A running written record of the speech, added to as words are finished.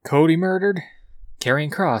Cody murdered.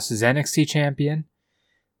 Karrion Kross is NXT champion.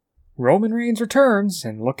 Roman Reigns returns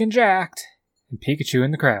and looking jacked. And Pikachu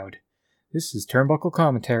in the crowd. This is Turnbuckle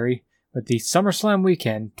Commentary with the SummerSlam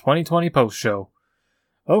Weekend 2020 post show.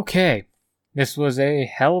 Okay, this was a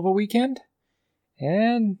hell of a weekend.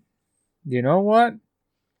 And you know what?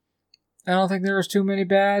 I don't think there was too many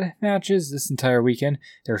bad matches this entire weekend.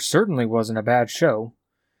 There certainly wasn't a bad show.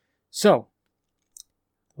 So,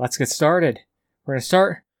 let's get started. We're going to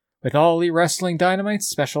start with All Elite Wrestling Dynamite's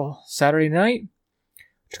special Saturday night,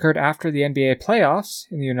 which occurred after the NBA playoffs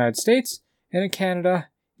in the United States, and in Canada,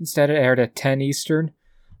 instead it aired at 10 Eastern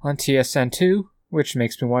on TSN2, which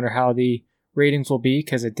makes me wonder how the ratings will be,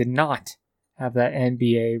 because it did not have that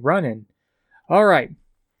NBA run-in. Alright,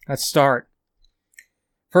 let's start.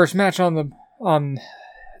 First match of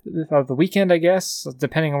the weekend, I guess,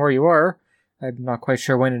 depending on where you are. I'm not quite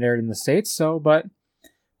sure when it aired in the States, but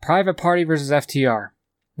Private Party versus FTR.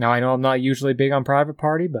 Now, I know I'm not usually big on Private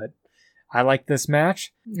Party, but I like this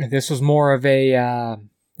match. This was more of a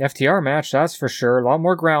FTR match, that's for sure. A lot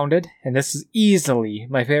more grounded, and this is easily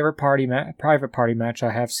my favorite Private Party match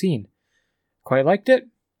I have seen. Quite liked it.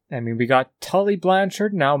 I mean, we got Tully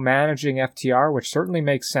Blanchard now managing FTR, which certainly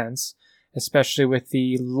makes sense, especially with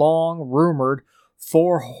the long-rumored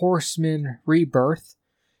Four Horsemen rebirth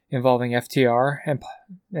involving FTR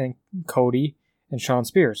and Cody and Shawn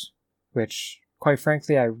Spears, which, quite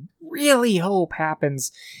frankly, I really hope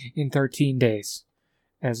happens in 13 days,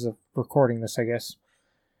 as of recording this, I guess.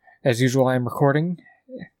 As usual, I am recording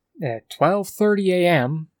at 12:30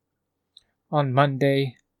 a.m. on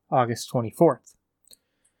Monday, August 24th.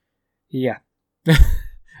 Yeah. I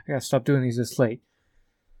gotta stop doing these this late.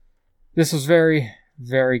 This was very,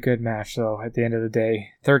 very good match, though, at the end of the day.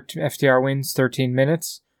 FTR wins 13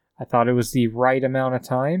 minutes. I thought it was the right amount of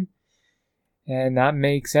time. And that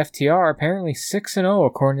makes FTR apparently 6-0,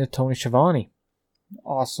 according to Tony Schiavone.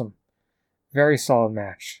 Awesome. Very solid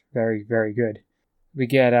match. Very, very good. We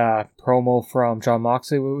get a promo from Jon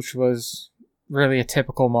Moxley, which was really a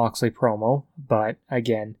typical Moxley promo, but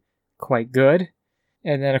again, quite good.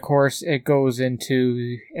 And then, of course, it goes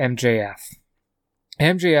into MJF.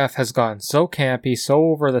 MJF has gotten so campy, so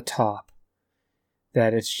over the top,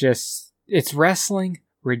 that it's wrestling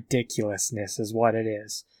ridiculousness is what it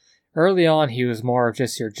is. Early on, he was more of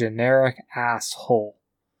just your generic asshole.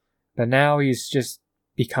 But now he's just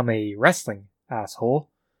become a wrestling asshole.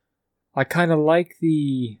 I kind of like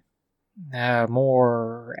the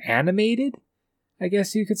more animated, I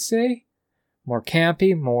guess you could say. More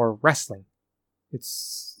campy, more wrestling.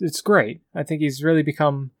 It's great. I think he's really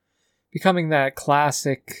becoming that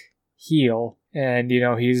classic heel. And,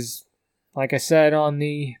 he's, like I said on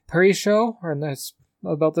the pre-show,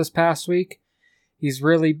 about this past week, he's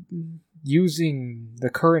really using the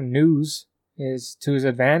current news to his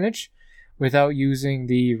advantage without using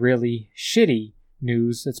the really shitty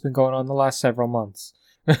news that's been going on the last several months.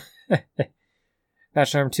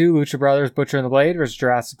 Match number 2, Lucha Brothers, Butcher and the Blade versus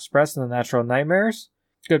Jurassic Express and the Natural Nightmares.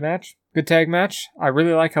 Good match. Good tag match. I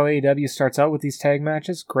really like how AEW starts out with these tag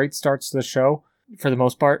matches. Great starts to the show, for the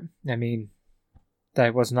most part. I mean,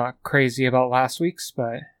 that was not crazy about last week's,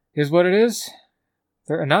 but is what it is.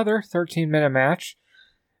 Another 13-minute match.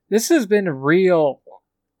 This has been a real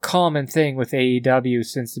common thing with AEW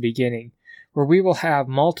since the beginning, where we will have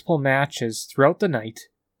multiple matches throughout the night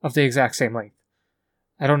of the exact same length.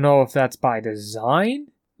 I don't know if that's by design.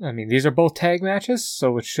 I mean, these are both tag matches,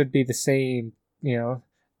 so it should be the same,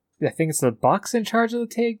 I think it's the Bucks in charge of the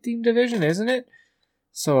tag team division, isn't it?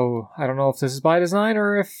 So, I don't know if this is by design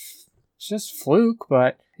or if it's just fluke,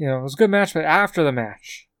 but, it was a good match. But after the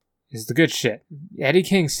match is the good shit. Eddie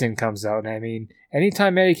Kingston comes out, and I mean,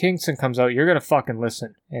 anytime Eddie Kingston comes out, you're gonna fucking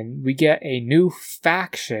listen. And we get a new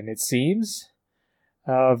faction, it seems,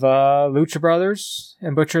 of Lucha Brothers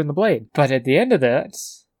and Butcher and the Blade. But at the end of that,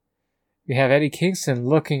 we have Eddie Kingston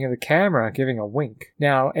looking at the camera, giving a wink.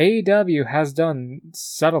 Now, AEW has done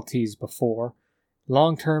subtleties before,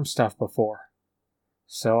 long-term stuff before.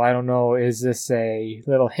 So I don't know, is this a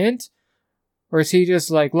little hint? Or is he just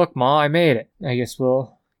like, look, Ma, I made it. I guess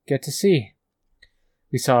we'll get to see.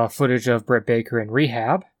 We saw footage of Britt Baker in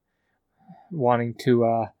rehab, wanting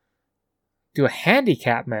to do a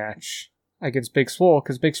handicap match against Big Swole,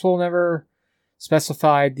 because Big Swole never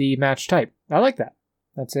specified the match type. I like that.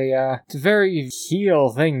 It's a very heel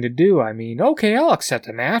thing to do. I mean, okay, I'll accept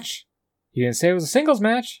a match. You didn't say it was a singles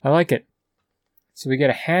match. I like it. So we get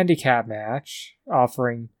a handicap match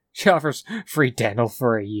she offers free dental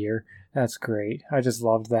for a year. That's great. I just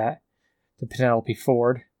loved that. To Penelope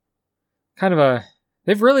Ford.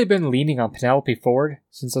 They've really been leaning on Penelope Ford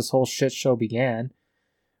since this whole shit show began.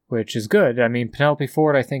 which is good. I mean, Penelope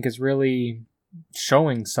Ford, I think, is really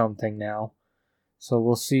showing something now. So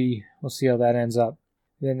we'll see how that ends up.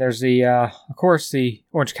 Then there's the, of course, the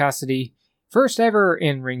Orange Cassidy first ever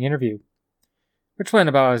in-ring interview, which went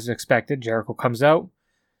about as expected. Jericho comes out,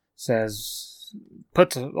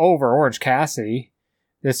 puts over Orange Cassidy.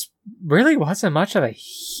 This really wasn't much of a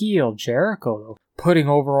heel Jericho, though. Putting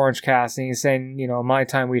over Orange Cassidy and saying, my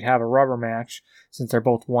time we'd have a rubber match since they're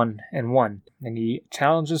both 1-1. And he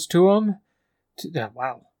challenges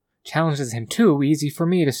challenges him to, easy for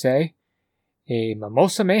me to say, a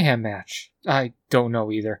Mimosa Mayhem match. I don't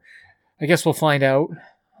know either. I guess we'll find out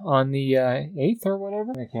on the 8th or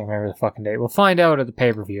whatever. I can't remember the fucking date. We'll find out at the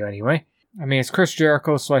pay-per-view anyway. I mean, it's Chris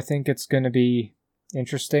Jericho, so I think it's going to be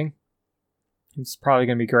interesting. It's probably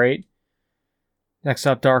going to be great. Next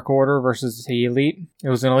up, Dark Order versus the Elite. It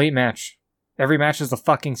was an Elite match. Every match is the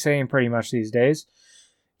fucking same pretty much these days.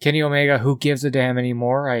 Kenny Omega, who gives a damn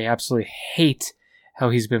anymore? I absolutely hate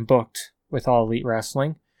how he's been booked with All Elite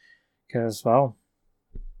Wrestling. Because, well,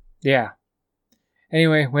 yeah.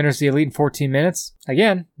 Anyway, winner's the Elite in 14 minutes.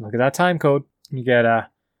 Again, look at that time code. You get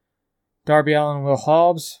Darby Allin and Will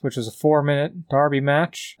Hobbs, which was a 4-minute Darby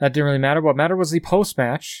match. That didn't really matter. What mattered was the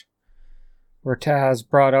post-match, where Taz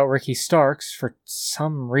brought out Ricky Starks for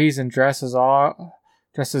some reason, dresses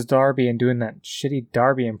Darby and doing that shitty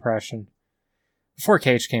Darby impression. Before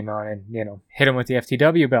Cage came on and, hit him with the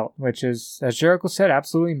FTW belt, which is, as Jericho said,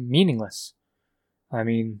 absolutely meaningless. I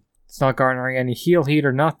mean, it's not garnering any heel heat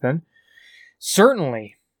or nothing.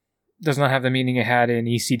 Certainly does not have the meaning it had in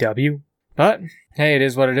ECW. But, hey, it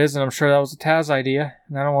is what it is, and I'm sure that was a Taz idea,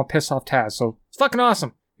 and I don't want to piss off Taz, so it's fucking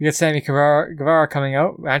awesome. We get Sammy Guevara coming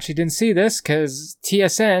out. I actually didn't see this, because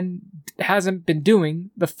TSN hasn't been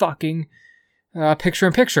doing the fucking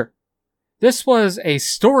picture-in-picture. This was a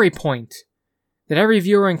story point that every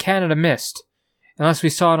viewer in Canada missed, unless we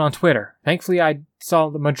saw it on Twitter. Thankfully, I saw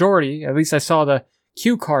the majority, at least I saw the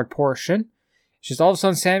cue card portion. It's just all of a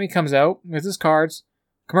sudden Sammy comes out with his cards,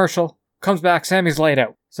 commercial, comes back, Sammy's laid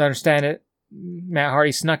out. So I understand it. Matt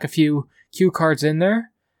Hardy snuck a few cue cards in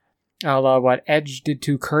there, a la what Edge did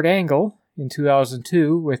to Kurt Angle in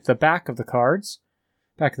 2002 with the back of the cards,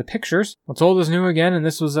 back of the pictures. What's old is new again, and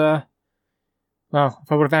this was well,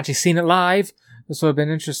 if I would have actually seen it live, this would have been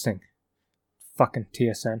interesting. Fucking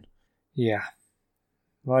TSN. Yeah.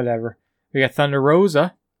 Whatever. We got Thunder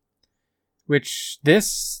Rosa, which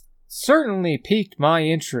this certainly piqued my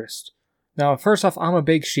interest. Now, first off, I'm a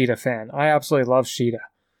big Shida fan. I absolutely love Shida.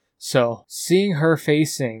 So, seeing her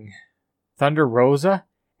facing Thunder Rosa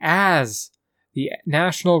as the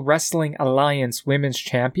National Wrestling Alliance Women's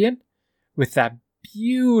Champion with that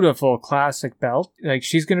beautiful classic belt, like,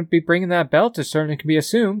 she's going to be bringing that belt, it certainly can be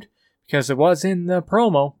assumed, because it was in the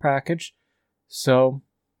promo package. So,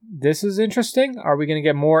 this is interesting. Are we going to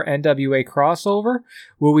get more NWA crossover?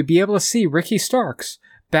 Will we be able to see Ricky Starks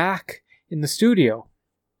back in the studio?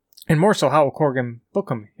 And more so, how will Corgan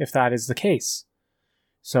book him if that is the case?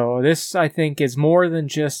 So this, I think, is more than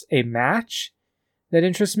just a match that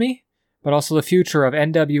interests me, but also the future of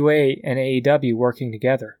NWA and AEW working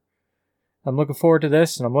together. I'm looking forward to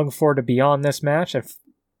this, and I'm looking forward to beyond this match. And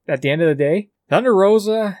at the end of the day, Thunder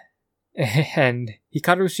Rosa and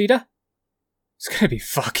Hikaru Shida, it's going to be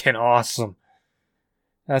fucking awesome.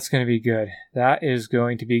 That's going to be good. That is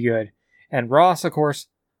going to be good. And Ross, of course,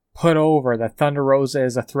 put over that Thunder Rosa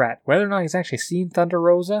is a threat. Whether or not he's actually seen Thunder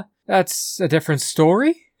Rosa, that's a different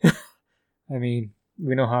story. I mean,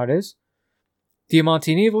 we know how it is.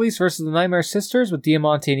 Diamante and Ivelisse versus the Nightmare Sisters, with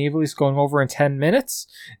Diamante and Ivelisse going over in 10 minutes.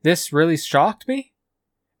 This really shocked me.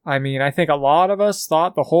 I mean, I think a lot of us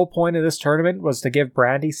thought the whole point of this tournament was to give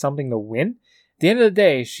Brandy something to win. At the end of the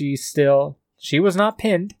day, she was not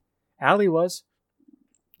pinned. Allie was.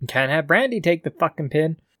 You can't have Brandy take the fucking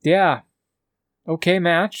pin. Yeah. Okay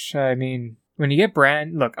match. I mean, when you get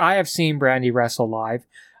look, I have seen Brandy wrestle live.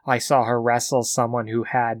 I saw her wrestle someone who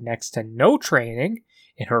had next to no training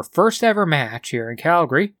in her first ever match here in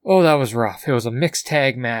Calgary. Oh, that was rough. It was a mixed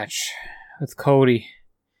tag match with Cody.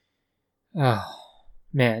 Oh,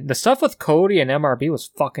 man. The stuff with Cody and MRB was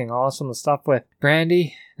fucking awesome. The stuff with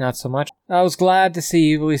Brandy, not so much. I was glad to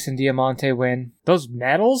see Ivelisse and Diamante win. Those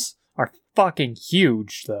medals are fucking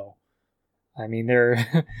huge, though. I mean,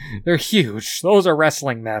 they're huge. Those are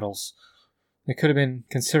wrestling medals. They could have been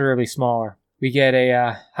considerably smaller. We get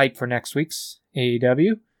a hype for next week's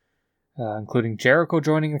AEW, including Jericho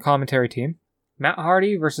joining the commentary team, Matt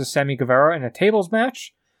Hardy versus Sammy Guevara in a tables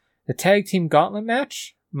match, the tag team gauntlet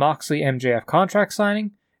match, Moxley MJF contract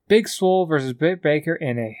signing, Big Swole versus Britt Baker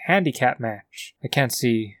in a handicap match. I can't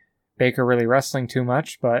see Baker really wrestling too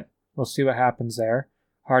much, but we'll see what happens there.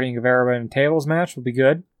 Hardy and Guevara in a tables match will be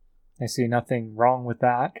good. I see nothing wrong with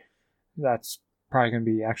that. That's probably going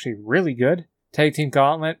to be actually really good. Tag Team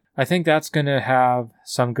Gauntlet, I think that's going to have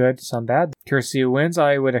some good, some bad. Curious to see who wins.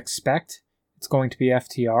 I would expect it's going to be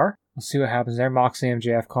FTR. We'll see what happens there. Moxley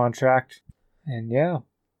MJF contract. And yeah,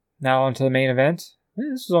 now on to the main event.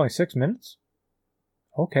 This was only 6 minutes.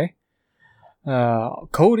 Okay.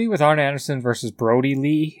 Cody with Arn Anderson versus Brody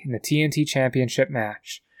Lee in the TNT Championship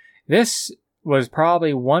match. This was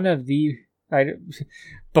probably one of the...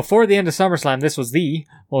 before the end of SummerSlam, this was the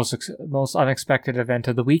most unexpected event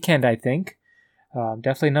of the weekend, I think.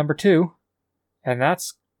 Definitely number 2. And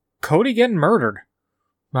that's Cody getting murdered.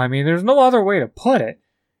 I mean, there's no other way to put it.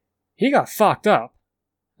 He got fucked up.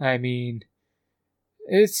 I mean,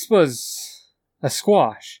 it was a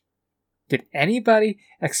squash. Did anybody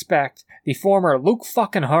expect the former Luke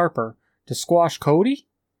fucking Harper to squash Cody?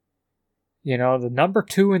 You know, the number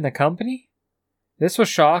 2 in the company? This was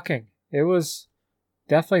shocking. It was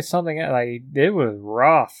definitely something, like, it was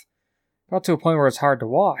rough. Got to a point where it's hard to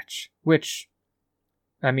watch, which...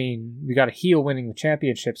 I mean, we got a heel winning the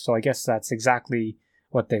championship, so I guess that's exactly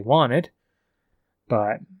what they wanted.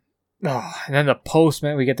 But, and then the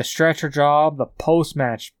post-match, we get the stretcher job, the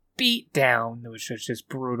post-match beatdown, which was just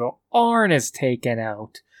brutal. Arn is taken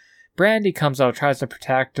out. Brandy comes out, tries to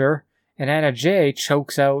protect her, and Anna Jay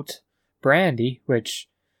chokes out Brandy, which,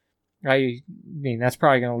 I mean, that's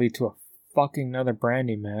probably going to lead to a fucking another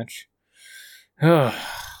Brandy match.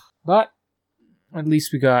 But, at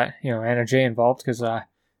least we got, Anna Jay involved, because,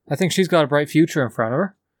 I think she's got a bright future in front of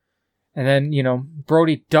her. And then,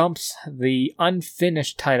 Brody dumps the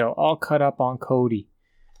unfinished title all cut up on Cody.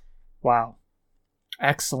 Wow.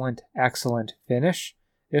 Excellent, excellent finish.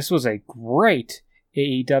 This was a great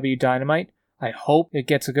AEW Dynamite. I hope it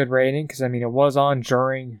gets a good rating, because, I mean, it was on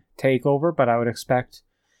during TakeOver, but I would expect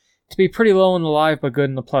to be pretty low in the live, but good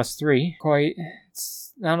in the +3. I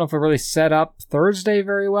don't know if it really set up Thursday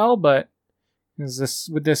very well, but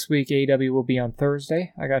this week AEW will be on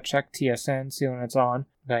Thursday. I gotta check TSN, see when it's on.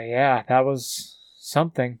 But yeah, that was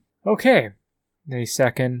something. Okay, the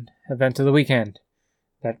second event of the weekend.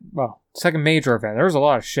 Second major event. There was a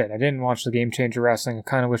lot of shit. I didn't watch the Game Changer Wrestling. I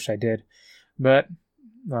kind of wish I did. But,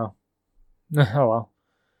 well. Oh well.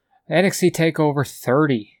 NXT TakeOver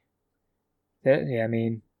 30. Yeah, I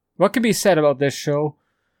mean, what can be said about this show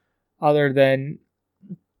other than,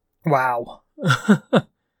 wow.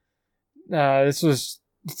 It was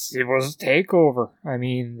TakeOver. I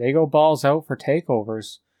mean, they go balls out for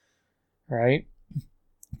takeovers, right?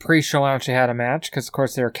 Pre-show actually had a match, because of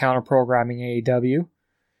course they were counter-programming AEW,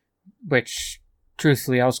 which,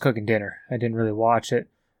 truthfully, I was cooking dinner. I didn't really watch it.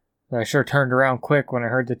 But I sure turned around quick when I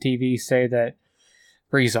heard the TV say that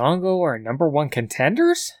Breezango are number 1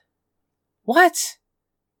 contenders? What?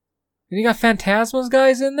 And you got Phantasma's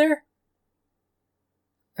guys in there?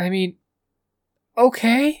 I mean,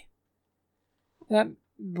 okay. That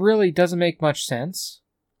really doesn't make much sense.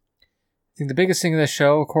 I think the biggest thing of the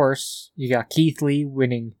show, of course, you got Keith Lee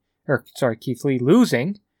losing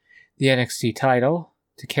the NXT title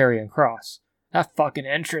to Karrion Kross. That fucking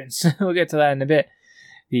entrance. We'll get to that in a bit.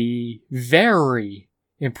 The very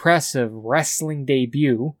impressive wrestling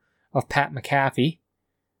debut of Pat McAfee,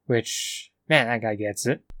 which, man, that guy gets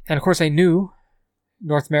it. And of course, a new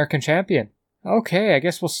North American champion. Okay, I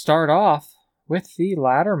guess we'll start off with the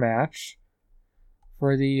ladder match.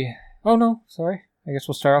 I guess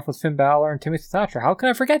we'll start off with Finn Balor and Timothy Thatcher. How can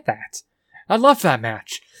I forget that? I love that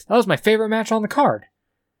match. That was my favorite match on the card.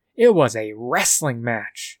 It was a wrestling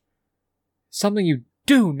match. Something you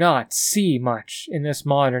do not see much in this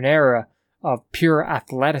modern era of pure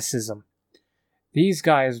athleticism. These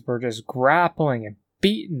guys were just grappling and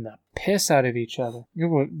beating the piss out of each other.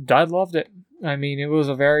 I loved it. I mean, it was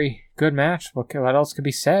a very good match. What else could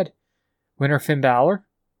be said? Winner Finn Balor,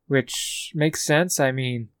 which makes sense. I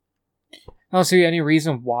mean, I don't see any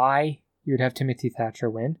reason why you'd have Timothy Thatcher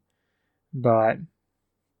win, but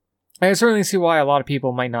I can certainly see why a lot of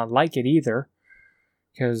people might not like it either,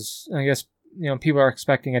 because I guess, people are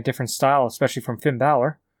expecting a different style, especially from Finn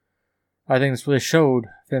Balor. I think this really showed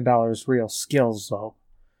Finn Balor's real skills, though.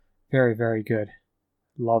 Very, very good.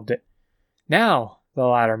 Loved it. Now, the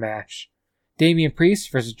ladder match. Damian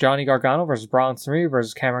Priest versus Johnny Gargano versus Bronson Reed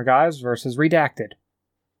versus Cameron Grimes versus Redacted.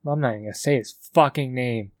 I'm not even going to say his fucking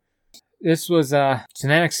name. This was it's an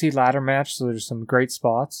NXT ladder match, so there's some great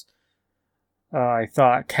spots. I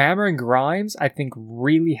thought Cameron Grimes, I think,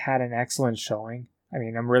 really had an excellent showing. I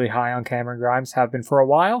mean, I'm really high on Cameron Grimes, have been for a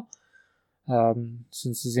while,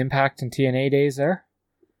 since his Impact and TNA days there.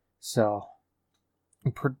 So,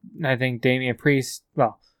 I think Damian Priest,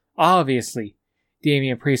 obviously,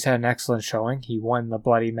 Damian Priest had an excellent showing. He won the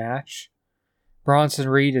bloody match. Bronson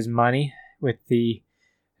Reed his money with the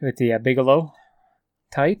Bigelow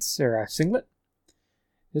tights or singlet.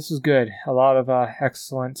 This was good. A lot of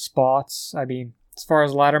excellent spots. I mean, as far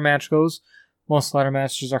as ladder match goes, most ladder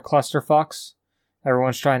matches are clusterfucks.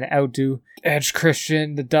 Everyone's trying to outdo Edge,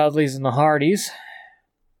 Christian, the Dudleys, and the Hardys.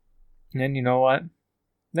 And you know what?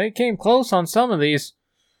 They came close on some of these.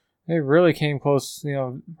 They really came close.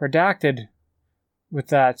 Redacted with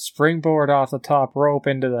that springboard off the top rope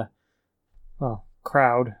into the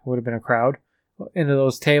crowd. Would have been a crowd. Into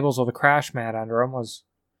those tables with a crash mat under them was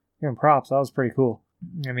giving props. That was pretty cool.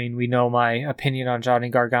 I mean, we know my opinion on Johnny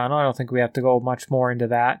Gargano. I don't think we have to go much more into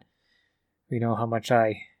that. We know how much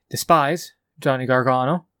I despise Johnny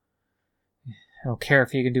Gargano. I don't care if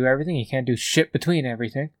he can do everything. He can't do shit between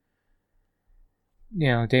everything.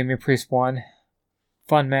 Damian Priest won.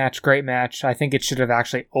 Fun match, great match. I think it should have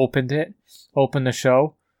actually opened the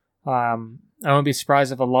show. I wouldn't be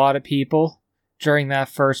surprised if a lot of people during that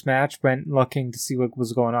first match went looking to see what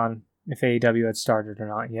was going on, if AEW had started or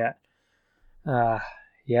not yet.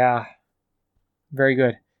 Yeah. Very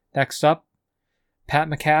good. Next up, Pat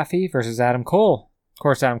McAfee versus Adam Cole. Of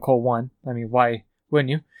course, Adam Cole won. I mean, why wouldn't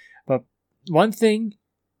you? But one thing,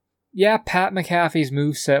 Pat McAfee's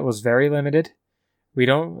moveset was very limited. I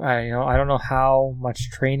don't know how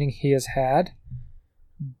much training he has had,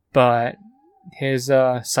 but his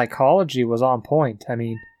psychology was on point. I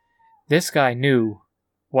mean, this guy knew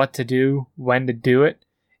what to do, when to do it,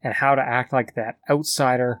 and how to act like that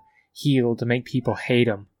outsider heel to make people hate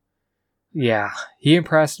him. Yeah, he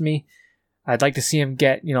impressed me. I'd like to see him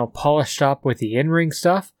get, polished up with the in-ring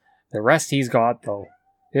stuff. The rest he's got, though.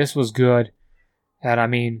 This was good. And I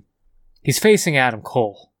mean, he's facing Adam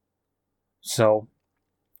Cole. So,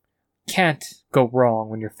 can't go wrong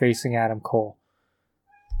when you're facing Adam Cole.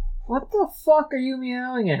 What the fuck are you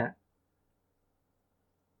meowing at?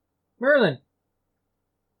 Merlin.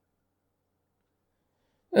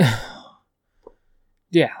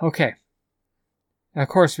 Yeah, okay. Of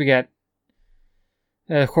course, we did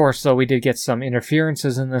get some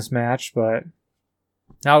interferences in this match, but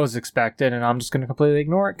that was expected, and I'm just going to completely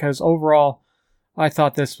ignore it, because overall, I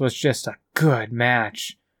thought this was just a good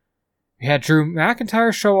match. We had Drew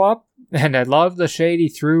McIntyre show up, and I loved the shade he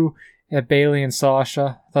threw at Bayley and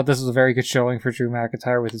Sasha. I thought this was a very good showing for Drew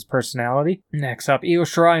McIntyre with his personality. Next up, Io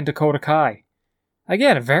Shirai and Dakota Kai.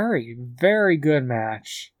 Again, a very, very good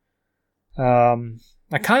match.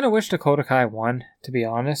 I kind of wish Dakota Kai won, to be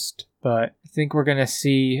honest, but I think we're going to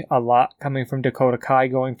see a lot coming from Dakota Kai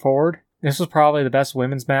going forward. This was probably the best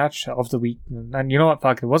women's match of the week. And you know what,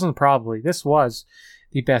 fuck, it wasn't probably. This was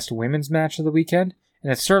the best women's match of the weekend,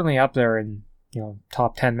 and it's certainly up there in,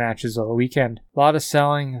 top 10 matches of the weekend. A lot of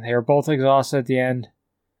selling. They were both exhausted at the end.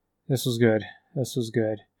 This was good.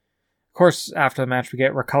 Of course, after the match, we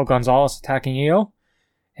get Raquel Gonzalez attacking Io,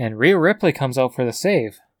 and Rhea Ripley comes out for the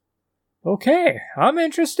save. Okay, I'm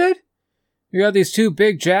interested. You got these two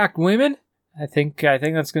big jacked women. I think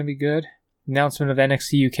that's going to be good. Announcement of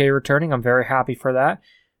NXT UK returning. I'm very happy for that.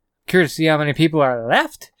 Curious to see how many people are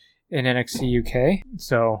left in NXT UK.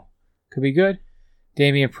 So, could be good.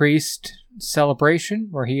 Damian Priest celebration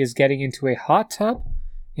where he is getting into a hot tub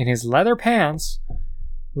in his leather pants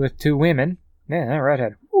with two women. Man, that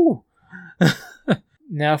redhead. Ooh.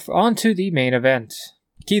 Now, on to the main event.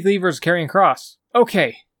 Keith Lee versus Karrion Kross.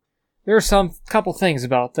 Okay. There are couple things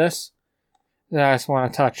about this that I just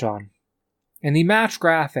want to touch on. In the match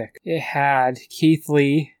graphic, it had Keith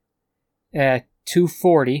Lee at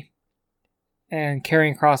 240 and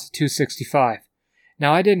Karrion Kross at 265.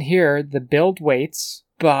 Now, I didn't hear the build weights,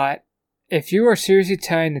 but if you are seriously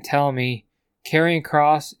trying to tell me Karrion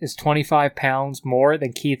Kross is 25 pounds more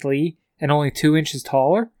than Keith Lee and only 2 inches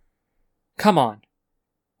taller, come on.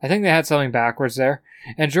 I think they had something backwards there.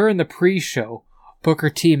 And during the pre-show, Booker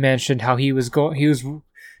T mentioned how he was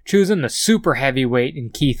choosing the super heavyweight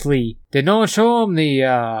in Keith Lee. Did no one show him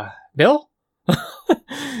the bill?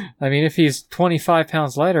 I mean, if he's 25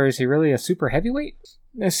 pounds lighter, is he really a super heavyweight?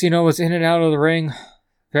 This, was in and out of the ring.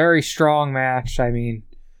 Very strong match. I mean,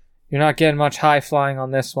 you're not getting much high flying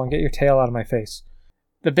on this one. Get your tail out of my face.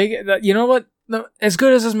 You know what? As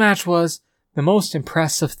good as this match was, the most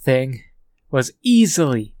impressive thing was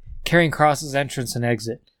easily Karrion Kross's entrance and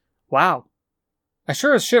exit. Wow. I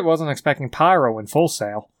sure as shit wasn't expecting Pyro in Full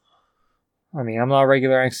Sail. I mean, I'm not a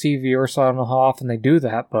regular NXT viewer, so I don't know how often they do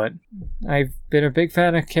that, but I've been a big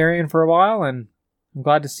fan of Karrion for a while, and I'm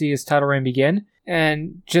glad to see his title reign begin.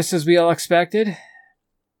 And just as we all expected,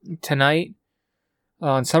 tonight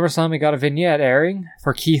on SummerSlam we got a vignette airing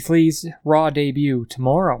for Keith Lee's Raw debut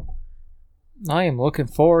tomorrow. I am looking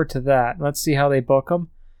forward to that. Let's see how they book him.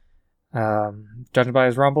 Judging by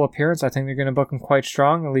his Rumble appearance, I think they're going to book him quite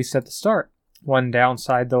strong, at least at the start. One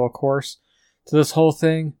downside, though, of course, to this whole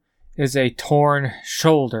thing is a torn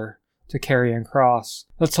shoulder to Karrion Kross.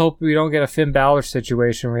 Let's hope we don't get a Finn Balor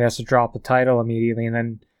situation where he has to drop the title immediately and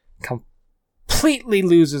then completely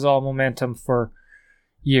loses all momentum for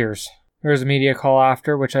years. There was a media call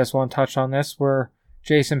after, which I just want to touch on this, where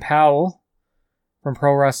Jason Powell from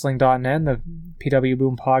ProWrestling.net, the PW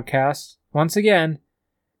Boom podcast, once again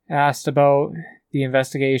asked about the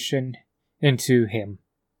investigation into him.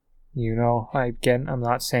 You know, I'm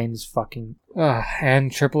not saying this fucking...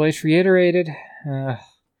 and Triple H reiterated,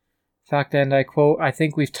 fact, and I quote, "I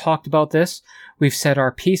think we've talked about this. We've said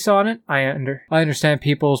our piece on it. I understand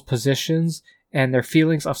people's positions and their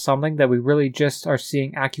feelings of something that we really just are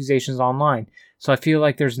seeing accusations online. So I feel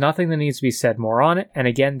like there's nothing that needs to be said more on it. And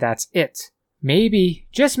again, that's it. Maybe,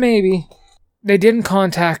 just maybe, they didn't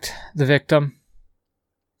contact the victim.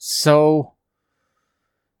 So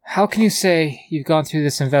how can you say you've gone through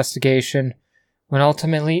this investigation when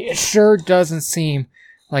ultimately it sure doesn't seem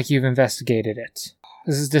like you've investigated it?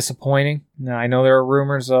 This is disappointing. Now, I know there are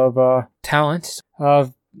rumors of talent,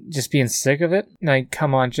 of just being sick of it. Like,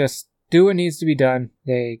 come on, just do what needs to be done.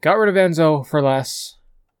 They got rid of Enzo for less.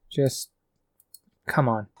 Just, come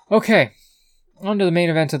on. Okay, on to the main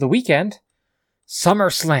event of the weekend.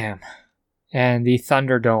 SummerSlam and the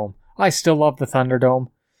Thunderdome. I still love the Thunderdome.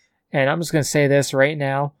 And I'm just going to say this right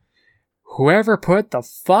now. Whoever put the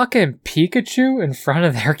fucking Pikachu in front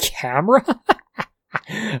of their camera,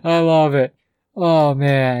 I love it. Oh,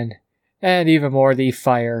 man. And even more, the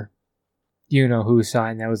fire you-know-who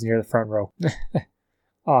sign that was near the front row.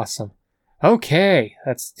 Awesome. Okay,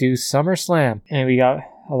 let's do SummerSlam. And we got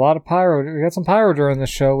a lot of pyro. We got some pyro during the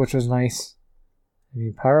show, which was nice. I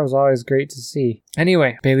mean, pyro's always great to see.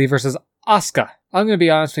 Anyway, Bayley versus Asuka. I'm going to be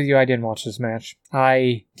honest with you, I didn't watch this match.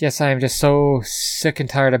 I guess I am just so sick and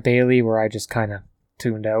tired of Bayley where I just kind of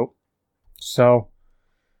tuned out. So,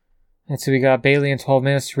 let's see, we got Bayley in 12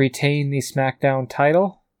 minutes to retain the SmackDown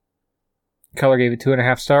title. Color gave it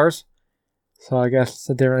 2.5 stars. So I guess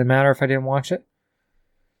it didn't really matter if I didn't watch it.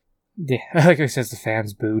 Yeah, like I said, the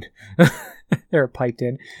fans booed. They were piped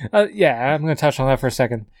in. Yeah, I'm going to touch on that for a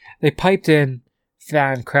second. They piped in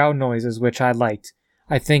fan crowd noises, which I liked.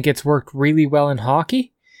 I think it's worked really well in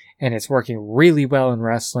hockey, and it's working really well in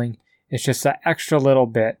wrestling. It's just that extra little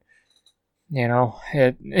bit. You know,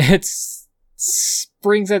 it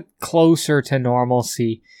brings it closer to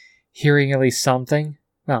normalcy, hearing at least something.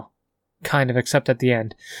 Well, kind of, except at the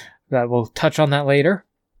end. But we'll touch on that later.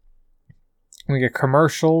 We get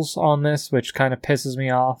commercials on this, which kind of pisses me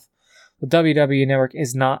off. The WWE Network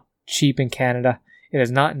is not cheap in Canada. It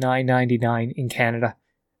is not $9.99 in Canada.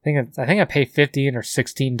 I think I pay $15 or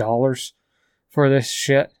 $16 for this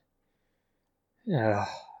shit. That's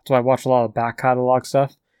why I watch a lot of back catalog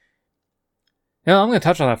stuff. Now, I'm going to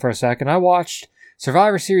touch on that for a second. I watched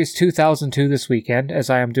Survivor Series 2002 this weekend, as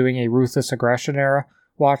I am doing a Ruthless Aggression era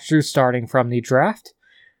watch through starting from the draft.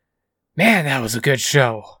 Man, that was a good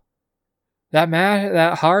show. That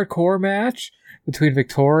hardcore match between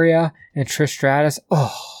Victoria and Trish Stratus,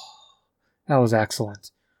 that was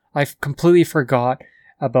excellent. I completely forgot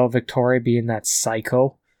about Victoria being that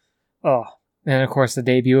psycho. And of course the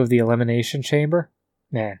debut of the Elimination Chamber.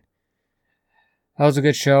 Man, that was a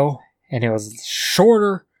good show, and it was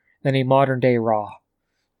shorter than a modern day Raw.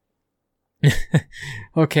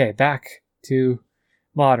 Okay, back to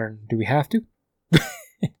modern. Do we have to?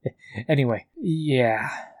 Anyway, yeah.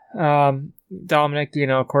 Dominic,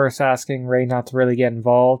 of course, asking Ray not to really get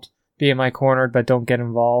involved. Be in my corner, but don't get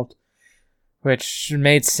involved. Which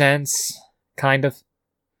made sense, kind of.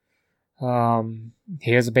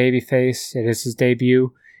 He has a baby face. It is his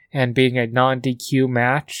debut. And being a non-DQ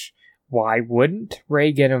match, why wouldn't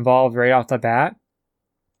Ray get involved right off the bat?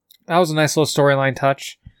 That was a nice little storyline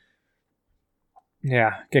touch.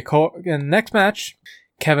 Yeah. In the next match,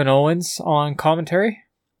 Kevin Owens on commentary,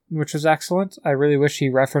 which was excellent. I really wish he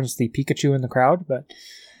referenced the Pikachu in the crowd, but...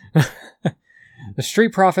 The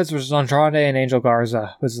Street Profits versus Andrade and Angel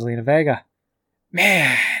Garza with Zelina Vega.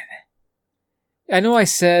 Man! I know I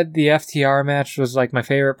said the FTR match was like my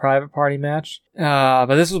favorite private party match,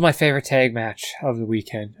 but this was my favorite tag match of the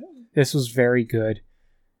weekend. This was very good.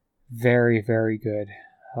 Very, very good.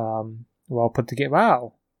 Well put together.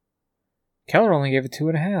 Wow. Keller only gave it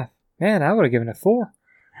 2.5. Man, I would have given it 4.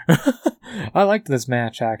 I liked this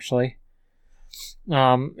match, actually.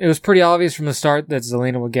 It was pretty obvious from the start that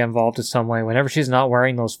Zelina would get involved in some way. Whenever she's not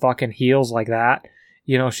wearing those fucking heels like that,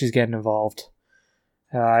 she's getting involved.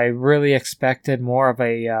 I really expected more of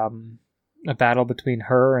a battle between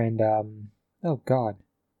her and,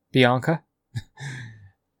 Bianca.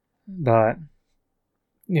 But,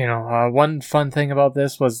 one fun thing about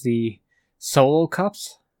this was the solo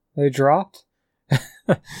cups they dropped.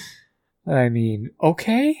 I mean,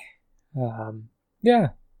 okay. Yeah.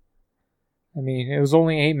 I mean, it was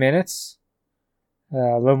only 8 minutes.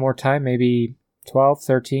 A little more time, maybe 12,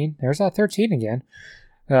 13. There's that 13 again.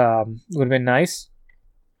 Would have been nice.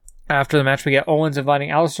 After the match, we get Owens inviting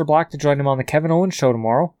Aleister Black to join him on the Kevin Owens show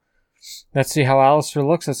tomorrow. Let's see how Aleister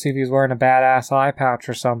looks. Let's see if he's wearing a badass eye patch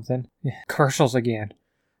or something. Commercials again.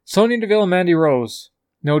 Sonya Deville and Mandy Rose.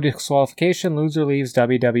 No disqualification. Loser leaves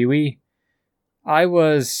WWE.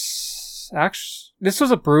 This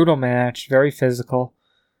was a brutal match. Very physical.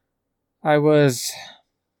 I was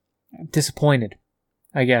disappointed,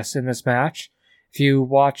 I guess, in this match. If you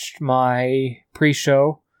watched my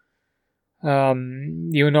pre-show,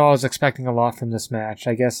 you know I was expecting a lot from this match.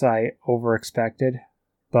 I guess I over-expected,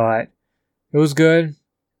 but it was good.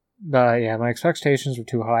 But yeah, my expectations were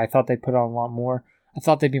too high. I thought they'd put on a lot more. I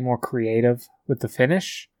thought they'd be more creative with the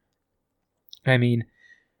finish. I mean,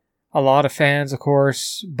 a lot of fans, of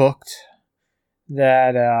course, booked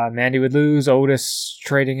that Mandy would lose. Otis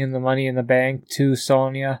trading in the Money in the Bank to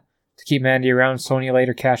Sonya to keep Mandy around. Sonya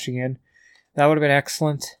later cashing in. That would have been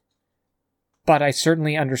excellent. But I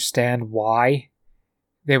certainly understand why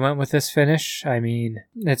they went with this finish. I mean,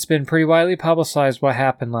 it's been pretty widely publicized what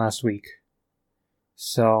happened last week.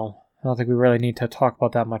 So, I don't think we really need to talk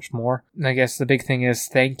about that much more. And I guess the big thing is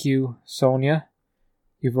thank you, Sonya.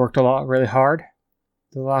 You've worked really hard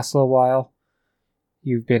the last little while.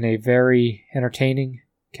 You've been a very entertaining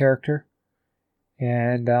character.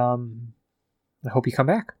 And I hope you come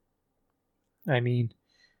back. I mean,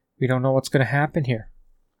 we don't know what's going to happen here.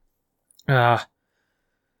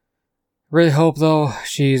 Really hope, though,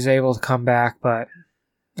 she's able to come back, but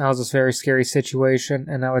that was a very scary situation,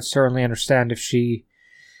 and I would certainly understand if she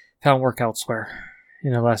found work elsewhere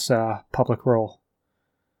in a less public role.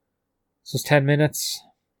 So it's 10 minutes.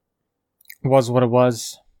 It was what it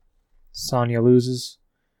was. Sonya loses.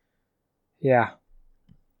 Yeah.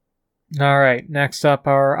 Alright, next up,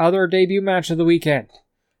 our other debut match of the weekend.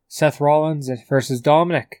 Seth Rollins versus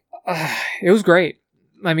Dominic. It was great.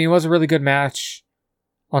 I mean, it was a really good match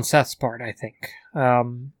on Seth's part, I think.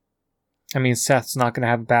 Seth's not going to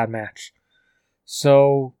have a bad match.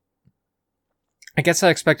 So, I guess I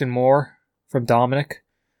expected more from Dominic.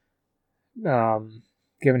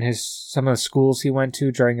 Given some of the schools he went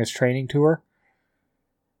to during his training tour.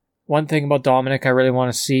 One thing about Dominic I really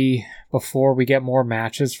want to see before we get more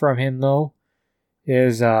matches from him, though,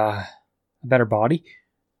 is a better body.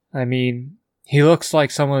 I mean, he looks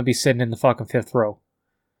like someone would be sitting in the fucking 5th row.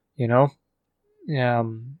 You know?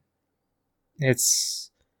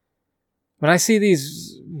 It's... When I see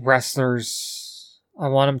these wrestlers, I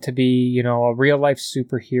want them to be, a real-life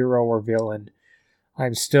superhero or villain.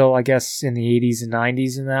 I'm still, I guess, in the 80s and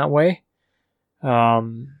 90s in that way.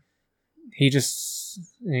 He just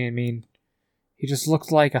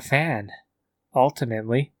looked like a fan,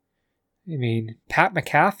 ultimately. I mean, Pat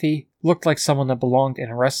McAfee looked like someone that belonged in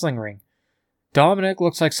a wrestling ring. Dominic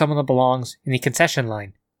looks like someone that belongs in the concession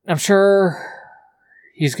line. I'm sure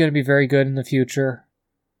he's going to be very good in the future,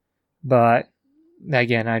 but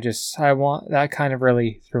again, that kind of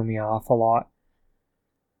really threw me off a lot.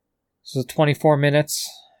 So 24 minutes.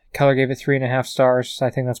 Keller gave it 3.5 stars. I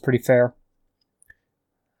think that's pretty fair.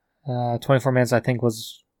 24 minutes, I think,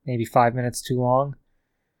 was maybe 5 minutes too long.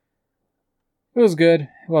 It was good.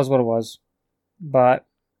 It was what it was. But,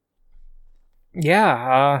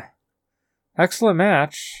 yeah, excellent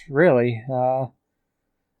match, really.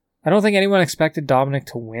 I don't think anyone expected Dominic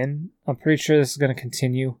to win. I'm pretty sure this is going to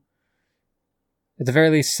continue. At the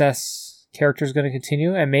very least, Seth's character is going to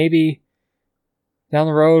continue. And maybe down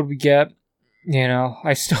the road we get,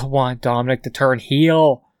 I still want Dominic to turn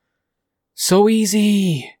heel. So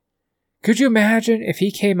easy. Could you imagine if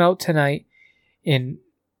he came out tonight in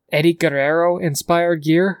Eddie Guerrero inspired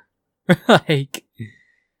gear?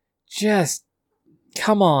 Just,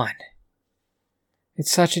 come on.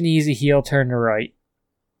 It's such an easy heel turn to right.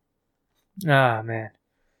 Ah, man.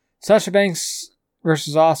 Sasha Banks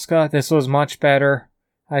versus Asuka. This was much better,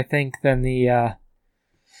 I think, than the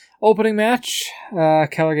opening match.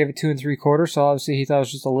 Keller gave it 2 3/4, so obviously he thought it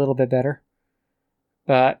was just a little bit better.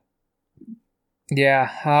 But, yeah,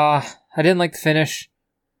 I didn't like the finish.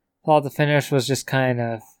 Thought the finish was just kind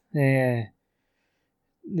of, Yeah,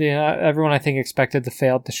 everyone I think expected the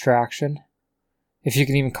failed distraction. If you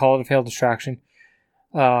can even call it a failed distraction.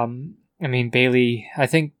 Bayley, I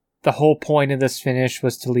think the whole point of this finish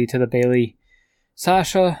was to lead to the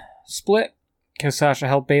Bayley-Sasha split. because Sasha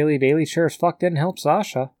helped Bayley. Bayley sure as fuck didn't help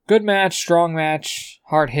Sasha. Good match, strong match,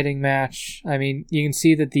 hard-hitting match. I mean, you can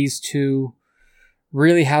see that these two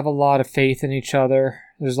really have a lot of faith in each other.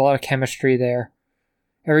 There's a lot of chemistry there.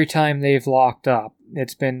 Every time they've locked up,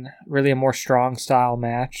 it's been really a more strong style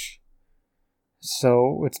match.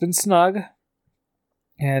 So it's been snug.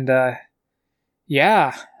 And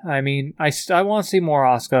yeah, I mean, I want to see more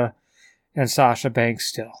Asuka and Sasha Banks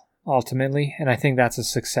still, ultimately, and I think that's a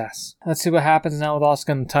success. Let's see what happens now with Asuka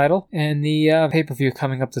and the title and the pay-per-view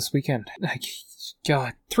coming up this weekend.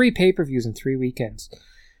 God, 3 pay-per-views in 3 weekends.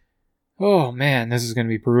 Oh man, this is going to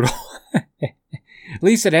be brutal. At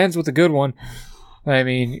least it ends with a good one. I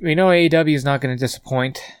mean, we know AEW is not going to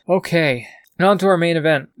disappoint. Okay, and on to our main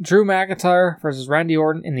event. Drew McIntyre versus Randy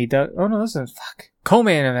Orton in the...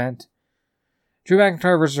 co-main event. Drew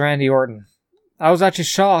McIntyre versus Randy Orton. I was actually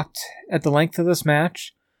shocked at the length of this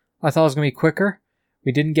match. I thought it was going to be quicker.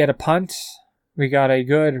 We didn't get a punt. We got a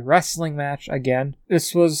good wrestling match again.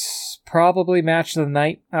 This was probably match of the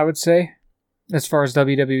night, I would say, as far as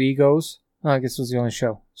WWE goes. Oh, I guess it was the only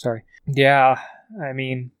show. Sorry. Yeah, I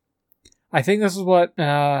mean, I think this is what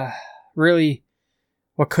really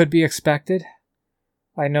what could be expected.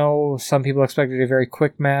 I know some people expected a very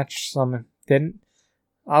quick match. Some didn't.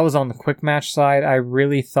 I was on the quick match side. I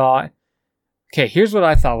really thought... Okay, here's what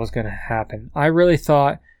I thought was going to happen. I really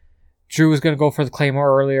thought Drew was going to go for the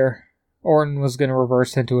Claymore earlier. Orton was going to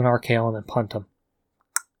reverse into an RKO and then punt him.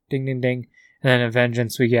 Ding, ding, ding. And then in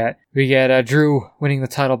Vengeance, we get Drew winning the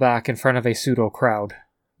title back in front of a pseudo crowd.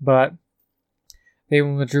 But they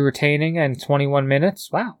went with Drew retaining in 21 minutes.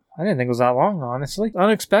 Wow, I didn't think it was that long, honestly.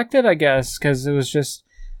 Unexpected, I guess, because it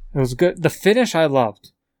was good. The finish I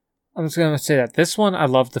loved. I'm just going to say that. This one, I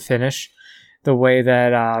loved the finish. The way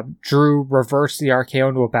that Drew reversed the RKO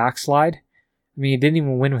into a backslide. I mean, he didn't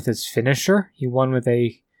even win with his finisher. He won with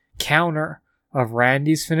a counter of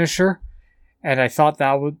Randy's finisher. And I thought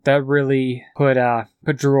that really put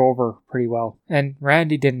Drew over pretty well. And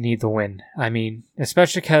Randy didn't need the win. I mean,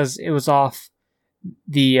 especially because it was off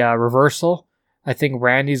the reversal. I think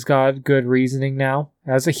Randy's got good reasoning now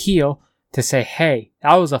as a heel to say, hey,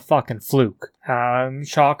 that was a fucking fluke.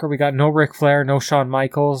 Shocker, we got no Ric Flair, no Shawn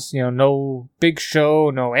Michaels, no Big Show,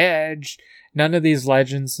 no Edge. None of these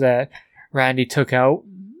legends that Randy took out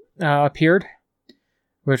appeared,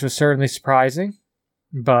 which was certainly surprising.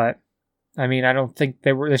 But, I mean, I don't think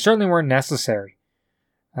they certainly weren't necessary.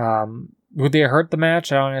 Would they hurt the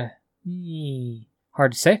match? I don't know.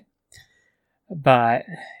 Hard to say. But,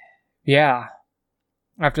 yeah.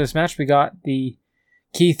 After this match, we got the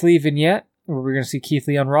Keith Lee vignette, where we're going to see Keith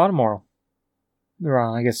Lee on Raw tomorrow.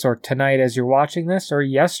 I guess, or tonight as you're watching this, or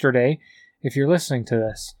yesterday if you're listening to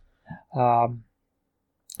this.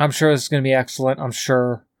 I'm sure this is going to be excellent. I'm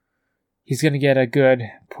sure he's going to get a good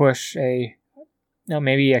push,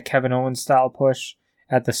 maybe a Kevin Owens style push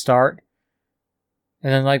at the start.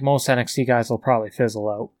 And then like most NXT guys, will probably fizzle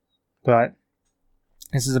out. But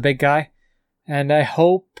this is a big guy. And I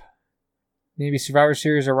hope maybe Survivor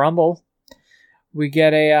Series or Rumble, we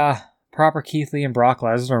get a proper Keith Lee and Brock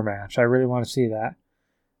Lesnar match. I really want to see that.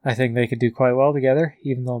 I think they could do quite well together,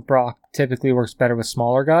 even though Brock typically works better with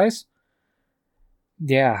smaller guys.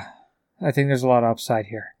 Yeah, I think there's a lot of upside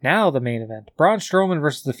here. Now the main event. Braun Strowman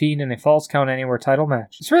versus The Fiend in a Falls Count Anywhere title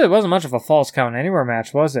match. This really wasn't much of a Falls Count Anywhere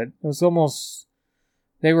match, was it? It was almost...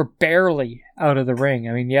 They were barely out of the ring.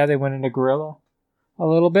 I mean, yeah, they went into Gorilla a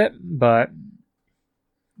little bit, but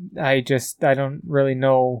I don't really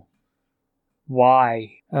know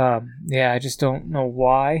why. I just don't know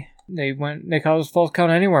why they called it a Falls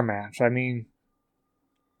Count Anywhere match. I mean,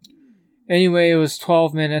 anyway, it was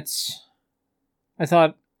 12 minutes. I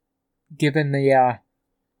thought, given the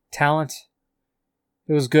talent,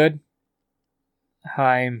 it was good.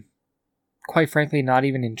 I'm quite frankly not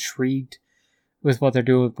even intrigued with what they're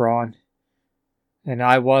doing with Braun. And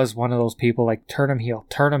I was one of those people like, turn him heel,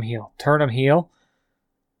 turn him heel, turn him heel.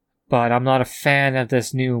 But I'm not a fan of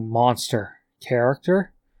this new monster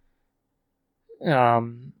character. I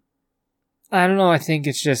don't know, I think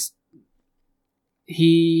it's just...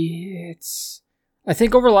 I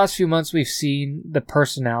think over the last few months we've seen the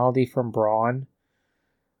personality from Braun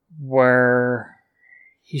where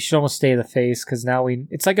he should almost stay the face, because now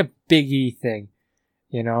it's like a Big E thing,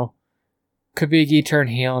 Could Big E turn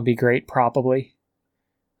heel and be great? Probably.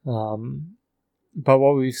 But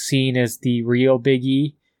what we've seen is the real Big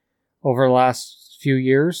E over the last few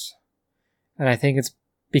years. And I think it's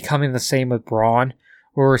becoming the same with Braun,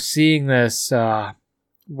 where we're seeing this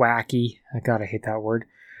wacky, I gotta hate that word,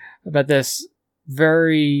 but this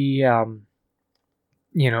very,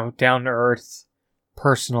 down-to-earth,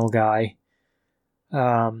 personal guy.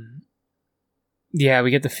 yeah,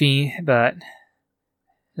 we get the Fiend, but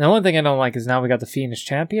the one thing I don't like is now we got the Fiend as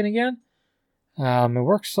champion again. It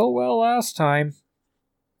worked so well last time.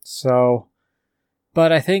 So,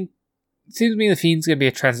 but I think it seems to me the Fiend's going to be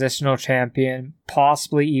a transitional champion,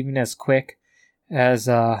 possibly even as quick as,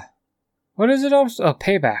 what is it also? Oh,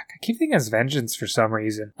 Payback. I keep thinking it's Vengeance for some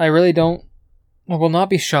reason. I will not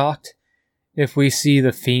be shocked if we see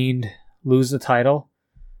the Fiend lose the title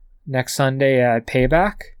next Sunday at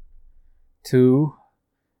Payback to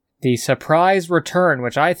the surprise return,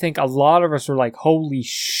 which I think a lot of us were like, holy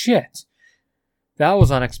shit. That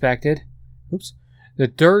was unexpected. Oops. The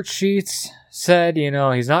dirt sheets said,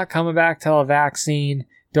 he's not coming back till a vaccine.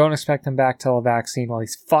 Don't expect him back till a vaccine. Well,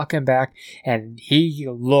 he's fucking back, and he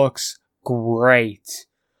looks great.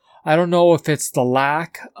 I don't know if it's the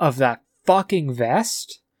lack of that fucking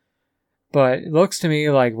vest, but it looks to me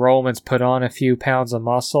like Roman's put on a few pounds of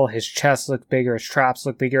muscle. His chest looks bigger, his traps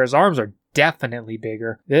look bigger, his arms are definitely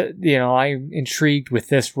bigger. I'm intrigued with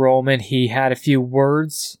this Roman. He had a few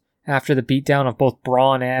words after the beatdown of both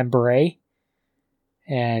Braun and Bray.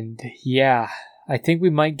 And yeah, I think we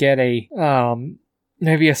might get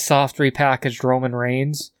maybe a soft repackaged Roman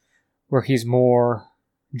Reigns where he's more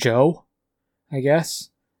Joe, I guess.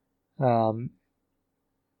 I'm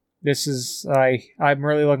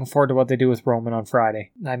really looking forward to what they do with Roman on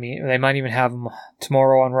Friday. I mean, they might even have him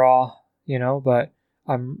tomorrow on Raw, but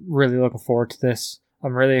I'm really looking forward to this.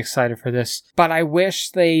 I'm really excited for this. But I wish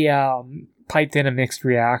they piped in a mixed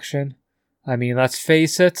reaction. I mean, let's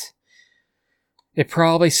face it. It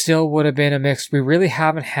probably still would have been a mixed. We really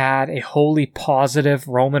haven't had a wholly positive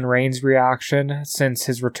Roman Reigns reaction since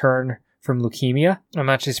his return from leukemia. I'm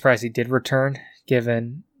actually surprised he did return,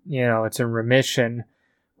 given, it's in remission,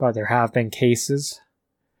 but there have been cases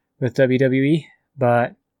with WWE.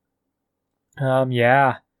 But,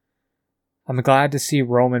 yeah. I'm glad to see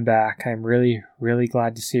Roman back. I'm really, really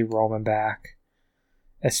glad to see Roman back.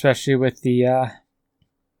 Especially with the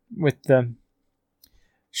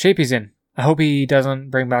shape he's in. I hope he doesn't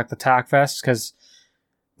bring back the tack vest, because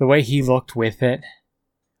the way he looked with it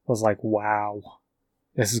was like, wow,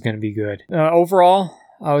 this is going to be good. Overall,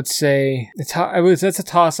 I would say it's a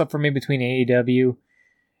toss-up for me between AEW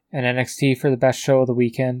and NXT for the best show of the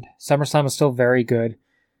weekend. SummerSlam was still very good.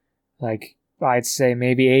 Like, I'd say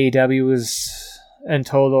maybe AEW is in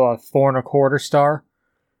total a 4.25 star.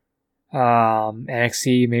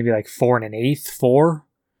 NXT maybe like 4 1/8, 4.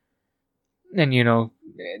 And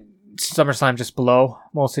SummerSlam just below,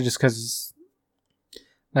 mostly just because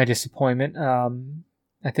my disappointment.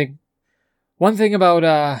 I think one thing about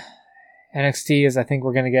NXT is I think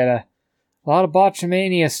we're going to get a lot of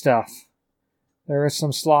botchamania stuff. There is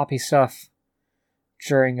some sloppy stuff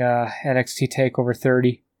during NXT TakeOver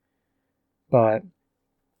 30. But,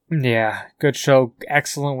 yeah, good show,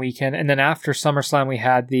 excellent weekend. And then after SummerSlam, we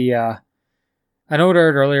had I know it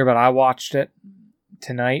aired earlier, but I watched it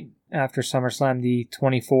tonight. After SummerSlam, the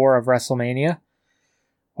 24 of WrestleMania.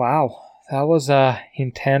 Wow, that was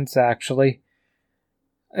intense, actually.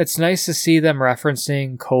 It's nice to see them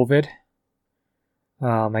referencing COVID.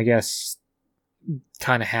 I guess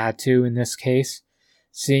kind of had to in this case.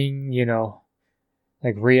 Seeing,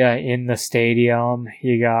 like Rhea in the stadium.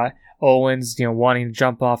 You got Owens, wanting to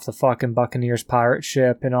jump off the fucking Buccaneers pirate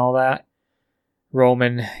ship and all that.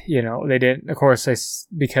 Roman, they didn't, of course,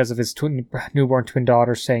 because of his newborn twin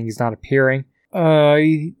daughter saying he's not appearing.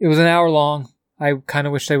 It was an hour long. I kind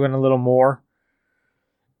of wish they went a little more.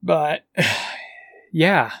 But,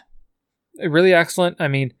 yeah, really excellent. I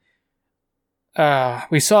mean,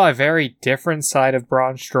 we saw a very different side of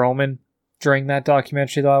Braun Strowman during that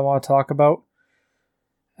documentary that I want to talk about.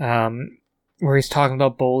 Where he's talking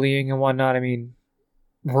about bullying and whatnot. I mean,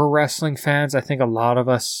 we're wrestling fans. I think a lot of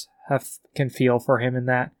us can feel for him in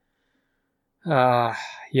that.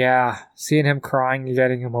 Yeah, seeing him crying and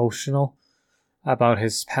getting emotional about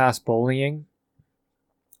his past bullying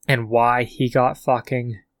and why he got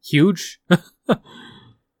fucking huge.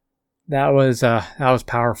 That was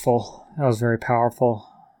powerful. That was very powerful.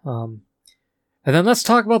 And then let's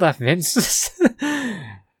talk about that Vince.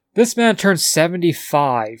 This man turned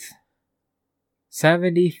 75.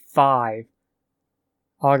 75.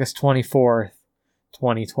 August 24th.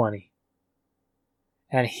 2020.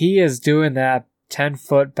 And he is doing that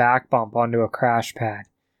 10-foot back bump onto a crash pad.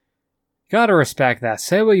 You gotta respect that.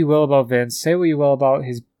 Say what you will about Vince. Say what you will about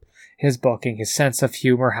his booking, his sense of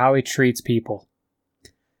humor, how he treats people.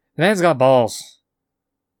 The man's got balls.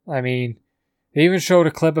 I mean, they even showed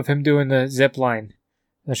a clip of him doing the zip line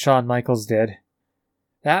that Shawn Michaels did.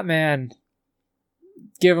 That man,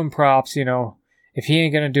 give him props, If he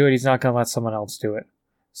ain't gonna do it, he's not gonna let someone else do it.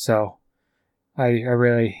 So, I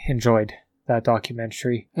really enjoyed that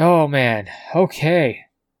documentary. Oh man, okay.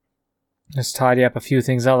 Let's tidy up a few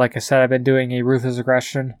things out. Like I said, I've been doing a Ruthless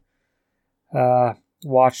Aggression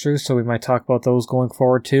watch through, so we might talk about those going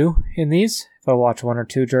forward too in these, if I watch one or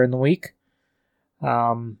two during the week.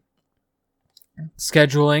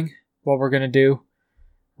 Scheduling, what we're going to do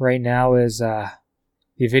right now is the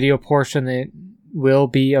video portion that will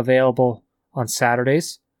be available on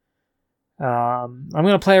Saturdays. I'm going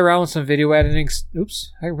to play around with some video editing.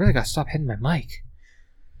 Oops, I really got to stop hitting my mic.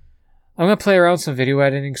 I'm going to play around with some video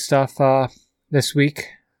editing stuff this week.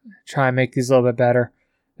 Try and make these a little bit better.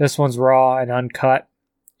 This one's raw and uncut,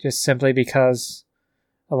 just simply because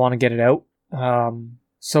I want to get it out.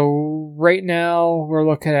 So right now we're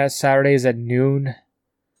looking at Saturdays at noon,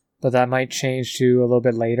 but that might change to a little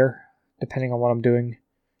bit later, depending on what I'm doing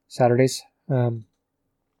Saturdays. I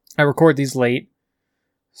record these late,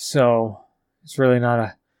 so it's really not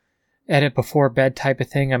a edit before bed type of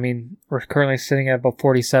thing. I mean, we're currently sitting at about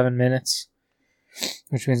 47 minutes,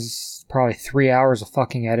 which means it's probably 3 hours of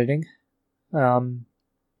fucking editing.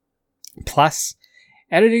 Plus,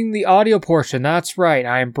 editing the audio portion. That's right,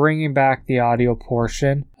 I am bringing back the audio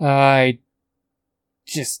portion.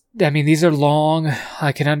 These are long.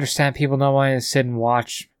 I can understand people not wanting to sit and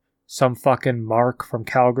watch some fucking Mark from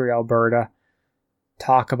Calgary, Alberta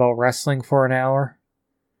talk about wrestling for an hour.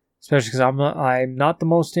 Especially because I'm not the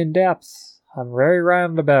most in-depth. I'm very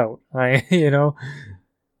roundabout. I know,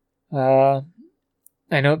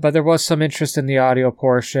 but there was some interest in the audio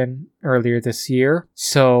portion earlier this year.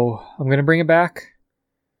 So I'm going to bring it back.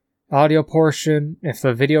 Audio portion, if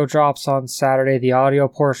the video drops on Saturday, the audio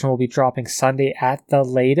portion will be dropping Sunday at the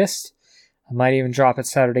latest. I might even drop it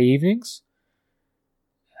Saturday evenings.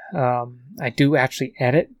 I do actually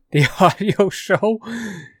edit the audio show.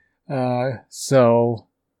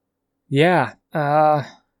 Yeah,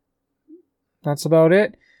 that's about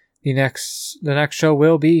it. The next show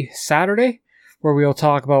will be Saturday, where we'll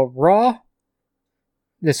talk about Raw.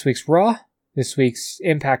 This week's Raw. This week's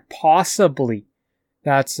Impact, possibly.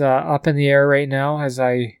 That's up in the air right now, as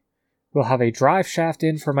I will have a drive shaft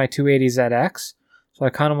in for my 280ZX. So I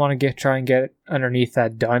kind of want to try and get underneath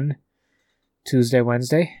that done Tuesday,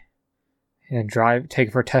 Wednesday, and take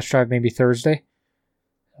it for a test drive maybe Thursday,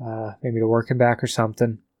 maybe to work and back or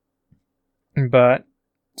something. But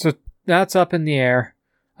so that's up in the air.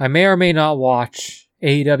 I may or may not watch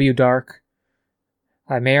AEW Dark.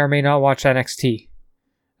 I may or may not watch NXT.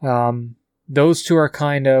 Those two are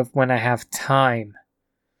kind of when I have time.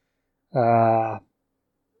 And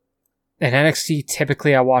NXT,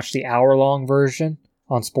 typically I watch the hour-long version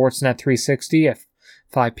on Sportsnet 360 at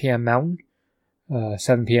 5 p.m. Mountain,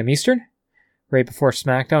 7 p.m. Eastern, right before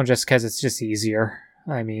SmackDown, just because it's just easier.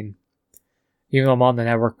 I mean, even though I'm on the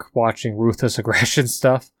network watching Ruthless Aggression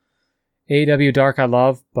stuff, AEW Dark I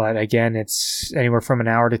love, but again, it's anywhere from an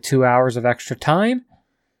hour to 2 hours of extra time.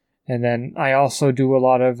 And then I also do a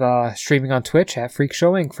lot of streaming on Twitch at Freak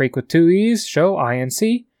Show Inc. Freak with 2 E's, show,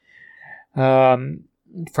 INC.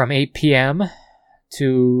 From 8 p.m.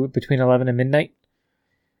 to between 11 and midnight.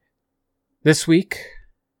 This week,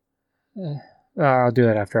 I'll do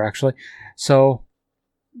that after, actually. So,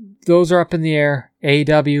 those are up in the air.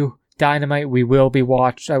 AEW, Dynamite, I will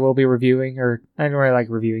be reviewing, or I don't really like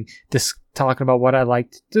reviewing, just talking about what I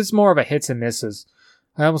liked. This is more of a hits and misses.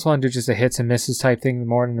 I almost want to do just a hits and misses type thing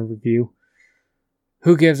more than a review.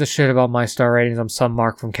 Who gives a shit about my star ratings? I'm some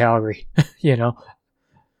Mark from Calgary, you know?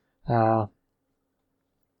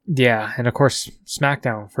 Yeah, and of course,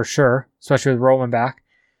 SmackDown for sure, especially with Roman back.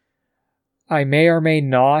 I may or may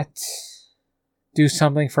not do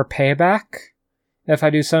something for Payback. If I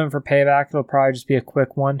do something for Payback, it'll probably just be a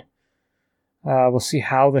quick one. We'll see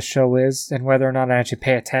how the show is and whether or not I actually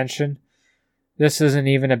pay attention. This isn't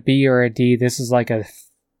even a B or a D. This is like a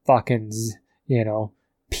fucking,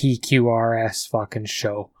 PQRS fucking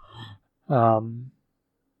show. I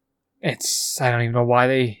don't even know why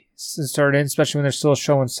they started in, especially when there's still a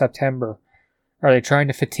show in September. Are they trying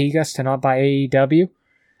to fatigue us to not buy AEW?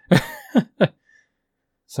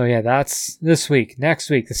 So yeah, that's this week. Next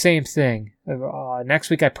week, the same thing. Next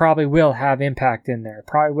week I probably will have Impact in there.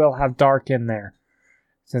 Probably will have Dark in there.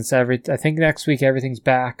 Since I think next week everything's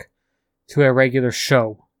back to a regular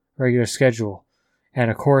schedule. And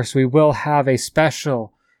of course we will have a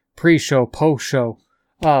special pre-show, post-show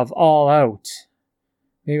of All Out.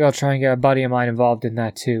 Maybe I'll try and get a buddy of mine involved in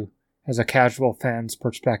that too, as a casual fan's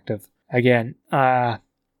perspective. Again, and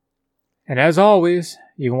as always,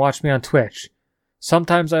 you can watch me on Twitch.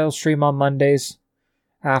 Sometimes I'll stream on Mondays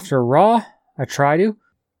after Raw. I try to.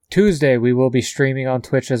 Tuesday, we will be streaming on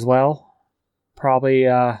Twitch as well. Probably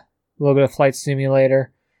a little bit of Flight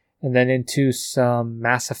Simulator and then into some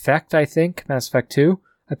Mass Effect, I think. Mass Effect 2.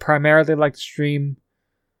 I primarily like to stream,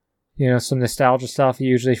 some nostalgia stuff,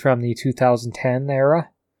 usually from the 2010 era.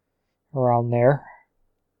 Around there.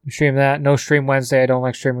 Stream that. No stream Wednesday. I don't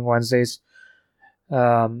like streaming Wednesdays.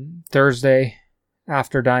 Thursday,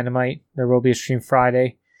 after Dynamite. There will be a stream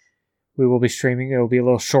Friday. We will be streaming. It will be a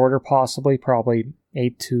little shorter, possibly. Probably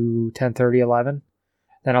 8 to 10:30, 11.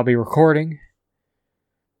 Then I'll be recording.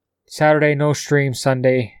 Saturday, no stream.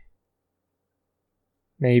 Sunday,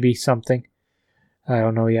 maybe something. I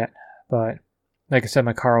don't know yet. But like I said,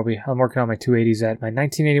 I'm working on my 280Z, my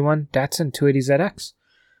 1981 Datsun 280ZX.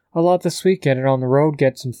 A lot this week. Get it on the road.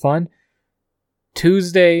 Get some fun.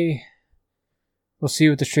 Tuesday, we'll see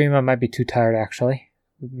with the stream. I might be too tired, actually.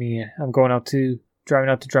 I'm driving out to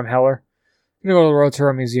Drumheller. I'm going to go to the Road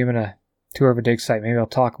Tour Museum and a tour of a dig site. Maybe I'll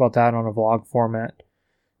talk about that on a vlog format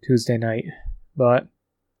Tuesday night. But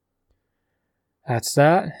that's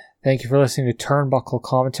that. Thank you for listening to Turnbuckle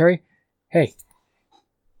Commentary. Hey.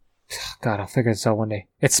 God, I'll figure this out one day.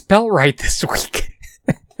 It's spelled right this week.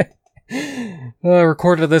 I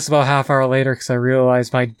recorded this about a half hour later because I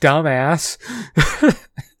realized my dumb ass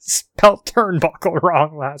spelled turnbuckle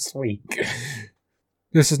wrong last week.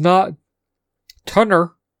 This is not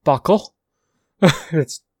Tunnerbuckle.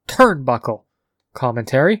 It's Turnbuckle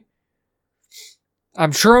Commentary.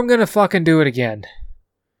 I'm sure I'm gonna fucking do it again.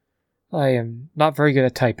 I am not very good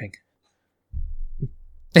at typing.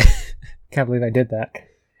 Can't believe I did that.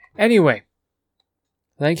 Anyway,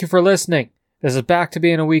 thank you for listening. This is back to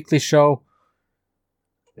being a weekly show.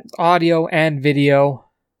 Audio and video.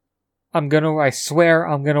 I swear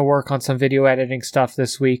I'm gonna work on some video editing stuff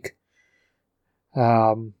this week.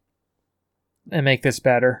 And make this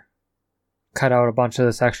better. Cut out a bunch of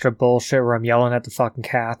this extra bullshit where I'm yelling at the fucking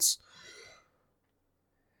cats.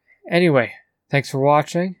 Anyway, thanks for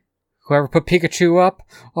watching. Whoever put Pikachu up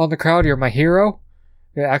on the crowd, you're my hero.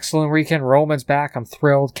 Excellent weekend. Roman's back. I'm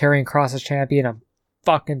thrilled. Karrion Kross is champion. I'm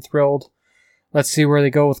fucking thrilled. Let's see where they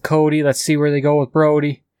go with Cody. Let's see where they go with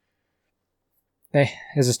Brody. Hey,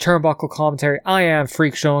 this is Turnbuckle Commentary. I am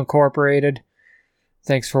Freak Show Incorporated.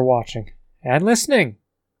 Thanks for watching and listening.